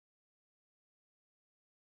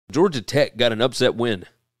Georgia Tech got an upset win.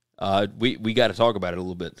 We got to talk about it a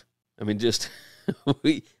little bit. I mean, just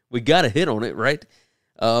we got to hit on it, right?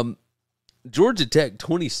 Georgia Tech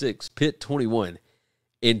 26, Pitt 21.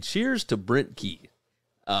 And cheers to Brent Key.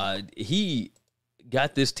 He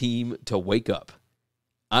got this team to wake up.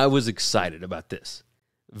 I was excited about this.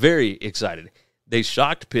 Very excited. They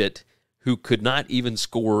shocked Pitt, who could not even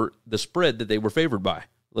score the spread that they were favored by.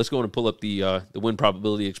 Let's go on and pull up the win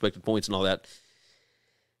probability, expected points, and all that.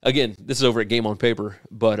 Again, this is over at Game on Paper,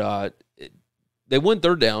 but they won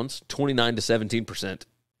third downs, 29 to 17%.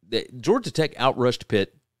 Georgia Tech outrushed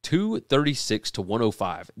Pitt 236 to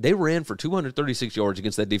 105. They ran for 236 yards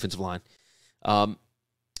against that defensive line.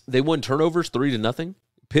 They won turnovers 3-0.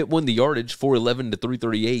 Pitt won the yardage 411 to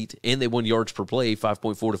 338, and they won yards per play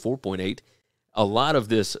 5.4 to 4.8. A lot of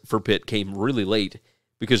this for Pitt came really late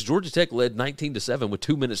because Georgia Tech led 19-7 with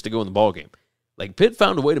 2 minutes to go in the ballgame. Like, Pitt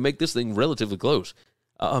found a way to make this thing relatively close.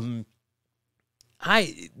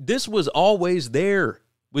 This was always there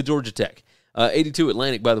with Georgia Tech. 82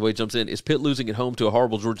 Atlantic, by the way, jumps in. Is Pitt losing at home to a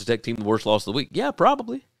horrible Georgia Tech team the worst loss of the week? Yeah,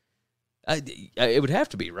 probably. It would have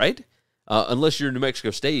to be, right? Unless you're New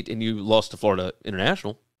Mexico State and you lost to Florida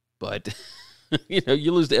International. But,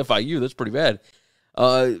 you lose to FIU. That's pretty bad.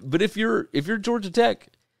 But if you're Georgia Tech,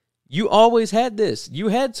 you always had this. You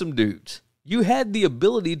had some dudes. You had the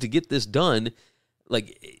ability to get this done.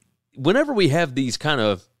 Like, whenever we have these kind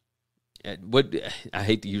of, what I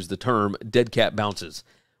hate to use the term, dead cat bounces,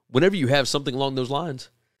 whenever you have something along those lines,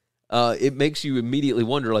 it makes you immediately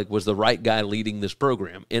wonder, like, was the right guy leading this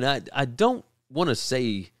program? And I don't want to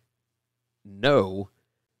say no,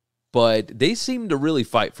 but they seem to really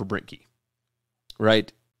fight for Brent Key,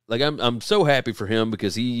 right? Like, I'm so happy for him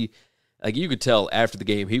because he, like, you could tell after the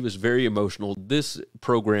game, he was very emotional. This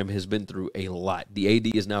program has been through a lot. The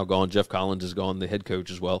AD is now gone. Jeff Collins is gone, the head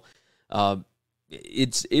coach as well.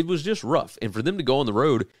 It was just rough. And for them to go on the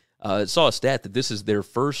road, saw a stat that this is their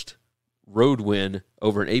first road win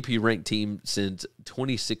over an AP-ranked team since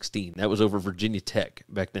 2016. That was over Virginia Tech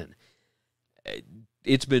back then.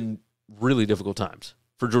 It's been really difficult times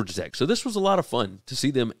for Georgia Tech. So this was a lot of fun to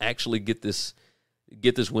see them actually get this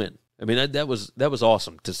win. I mean, that was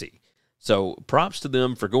awesome to see. So props to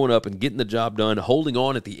them for going up and getting the job done, holding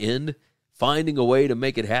on at the end, finding a way to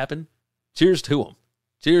make it happen. Cheers to them.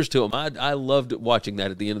 Cheers to them. I loved watching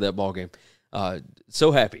that at the end of that ballgame.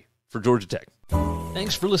 So happy for Georgia Tech.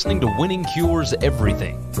 Thanks for listening to Winning Cures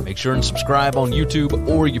Everything. Make sure and subscribe on YouTube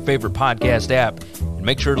or your favorite podcast app. And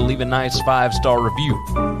make sure to leave a nice 5-star review.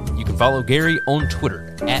 You can follow Gary on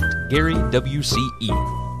Twitter @GaryWCE.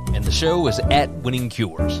 And the show is @Winning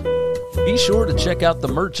Cures. Be sure to check out the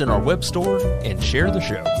merch in our web store and share the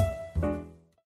show.